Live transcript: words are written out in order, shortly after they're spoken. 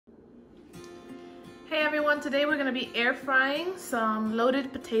Hey everyone, today we're gonna be air frying some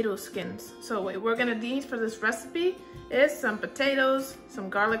loaded potato skins. So what we're gonna need for this recipe is some potatoes, some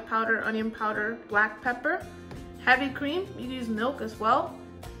garlic powder, onion powder, black pepper, heavy cream, you can use milk as well,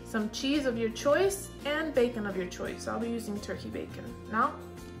 some cheese of your choice, and bacon of your choice. I'll be using turkey bacon. Now,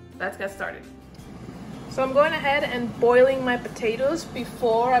 let's get started. So I'm going ahead and boiling my potatoes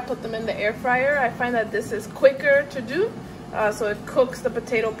before I put them in the air fryer. I find that this is quicker to do. So it cooks the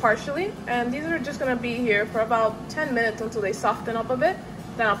potato partially, and these are just gonna be here for about 10 minutes until they soften up a bit.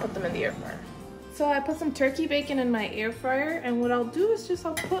 Then I'll put them in the air fryer. So I put some turkey bacon in my air fryer, and what I'll do is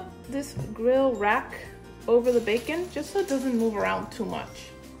I'll put this grill rack over the bacon just so it doesn't move around too much.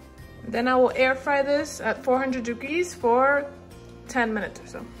 Then I will air fry this at 400 degrees for 10 minutes or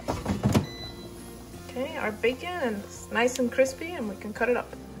so. Okay, our bacon is nice and crispy, and we can cut it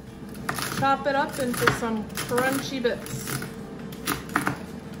up. Chop it up into some crunchy bits.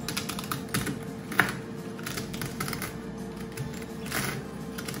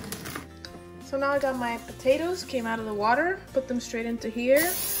 So now I got my potatoes, came out of the water, put them straight into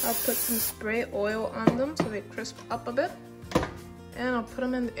here. I'll put some spray oil on them so they crisp up a bit. And I'll put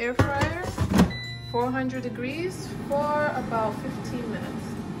them in the air fryer, 400 degrees for about 15 minutes.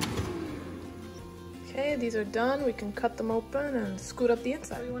 Okay, these are done. We can cut them open and scoot up the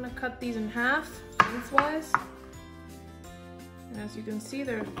inside. We want to cut these in half, lengthwise. And as you can see,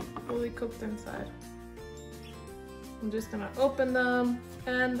 they're fully cooked inside. I'm just gonna open them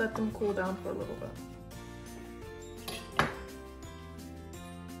and let them cool down for a little bit.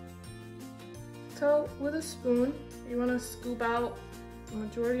 So with a spoon, you want to scoop out the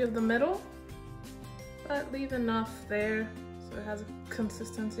majority of the middle, but leave enough there so it has a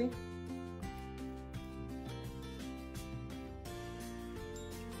consistency.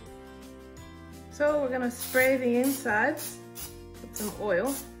 So we're gonna spray the insides with some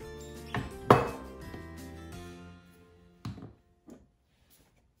oil.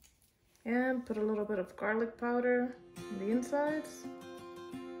 And put a little bit of garlic powder on the insides.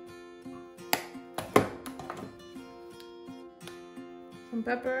 Some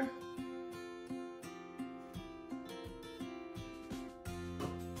pepper.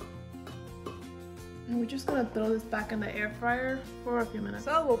 And we're just gonna throw this back in the air fryer for a few minutes.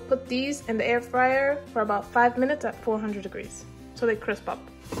 So we'll put these in the air fryer for about 5 minutes at 400 degrees so they crisp up.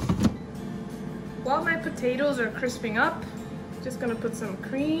 While my potatoes are crisping up, just gonna put some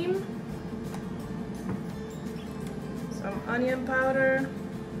cream, some onion powder,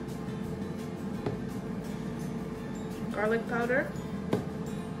 garlic powder,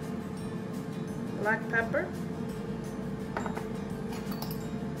 black pepper,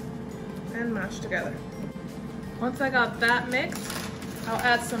 and mash together. Once I got that mixed, I'll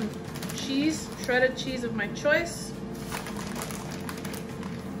add some cheese, shredded cheese of my choice.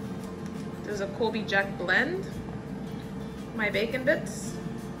 There's a Colby Jack blend, my bacon bits,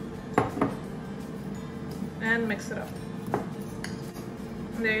 and mix it up.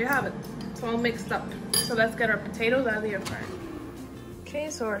 And there you have it. It's all mixed up. So let's get our potatoes out of the air fryer. Okay,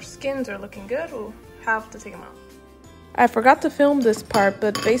 so our skins are looking good. We'll have to take them out. I forgot to film this part,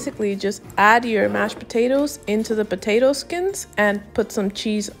 but basically just add your mashed potatoes into the potato skins and put some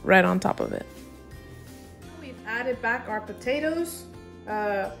cheese right on top of it. We've added back our potatoes.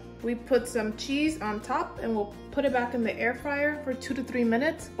 We put some cheese on top, and we'll put it back in the air fryer for 2 to 3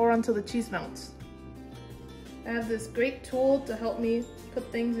 minutes or until the cheese melts. I have this great tool to help me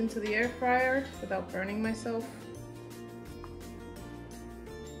put things into the air fryer without burning myself.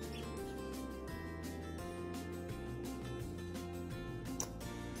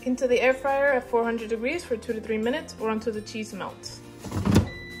 Into the air fryer at 400 degrees for 2 to 3 minutes or until the cheese melts.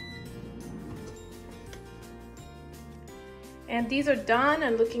 And these are done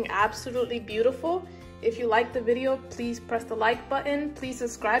and looking absolutely beautiful. If you liked the video, please press the like button. Please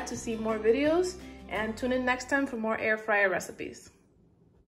subscribe to see more videos, and tune in next time for more air fryer recipes.